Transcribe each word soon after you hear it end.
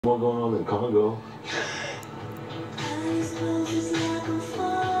More going on in Congo.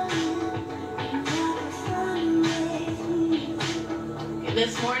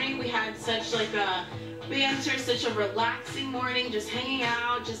 This morning we had such like a banter, such a relaxing morning, just hanging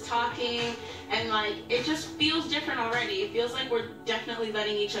out, just talking, and like it just feels different already. It feels like we're definitely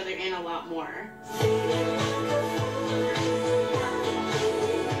letting each other in a lot more.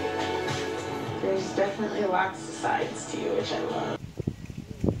 There's definitely lots of sides to you, which I love.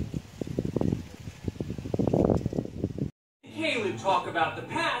 JuLeb talk about the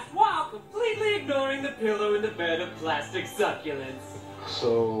past while completely ignoring the pillow in the bed of plastic succulents.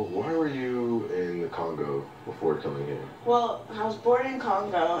 So, why were you in the Congo before coming here? Well, I was born in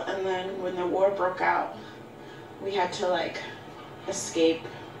Congo, and then when the war broke out, we had to like escape,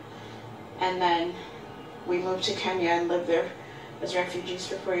 and then we moved to Kenya and lived there as refugees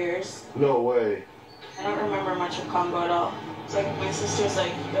for 4 years. No way. I don't remember much of Congo at all. It's like my sister's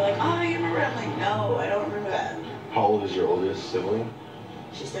like, they're like, oh, you remember? I'm like, no, I don't remember that. How old is your oldest sibling?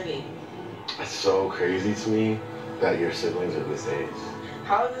 She's 38. It's so crazy to me that your siblings are this age.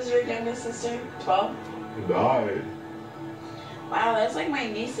 How old is your youngest sister? 12? Died. Wow, that's like my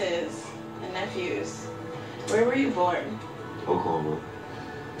nieces and nephews. Where were you born? Oklahoma.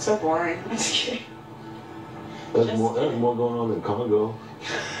 So boring. I'm just kidding. There's more going on in Congo.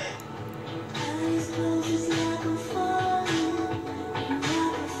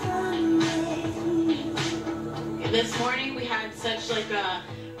 This morning we had such like a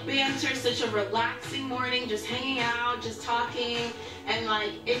banter, such a relaxing morning, just hanging out, just talking, and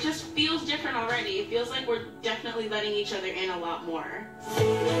like it just feels different already. It feels like we're definitely letting each other in a lot more.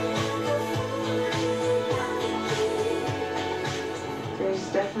 There's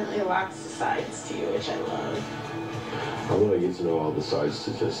definitely lots of sides to you, which I love. I want to get to know all the sides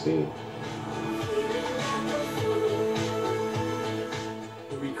to Justine.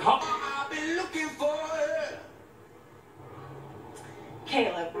 I've been looking for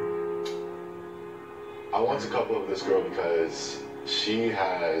JuLeb. I want to couple up with this girl because she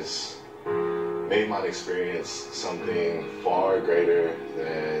has made my experience something far greater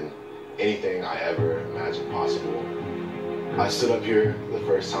than anything I ever imagined possible. I stood up here the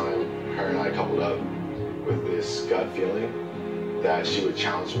first time her and I coupled up with this gut feeling that she would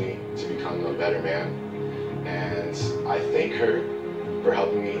challenge me to become a better man. And I thank her for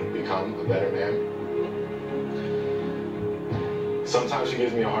helping me become a better man. Sometimes she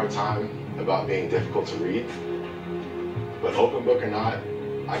gives me a hard time about being difficult to read, but open book or not,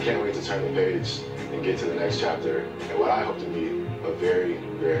 I can't wait to turn the page and get to the next chapter and what I hope to be a very,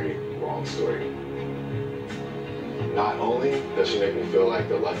 very long story. Not only does she make me feel like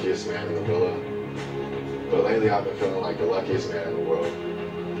the luckiest man in the villa, but lately I've been feeling like the luckiest man in the world.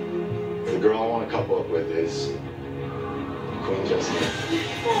 The girl I want to couple up with is Queen Justine.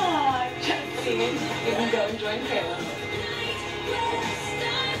 Aww, Justine. You can go and join JuLeb.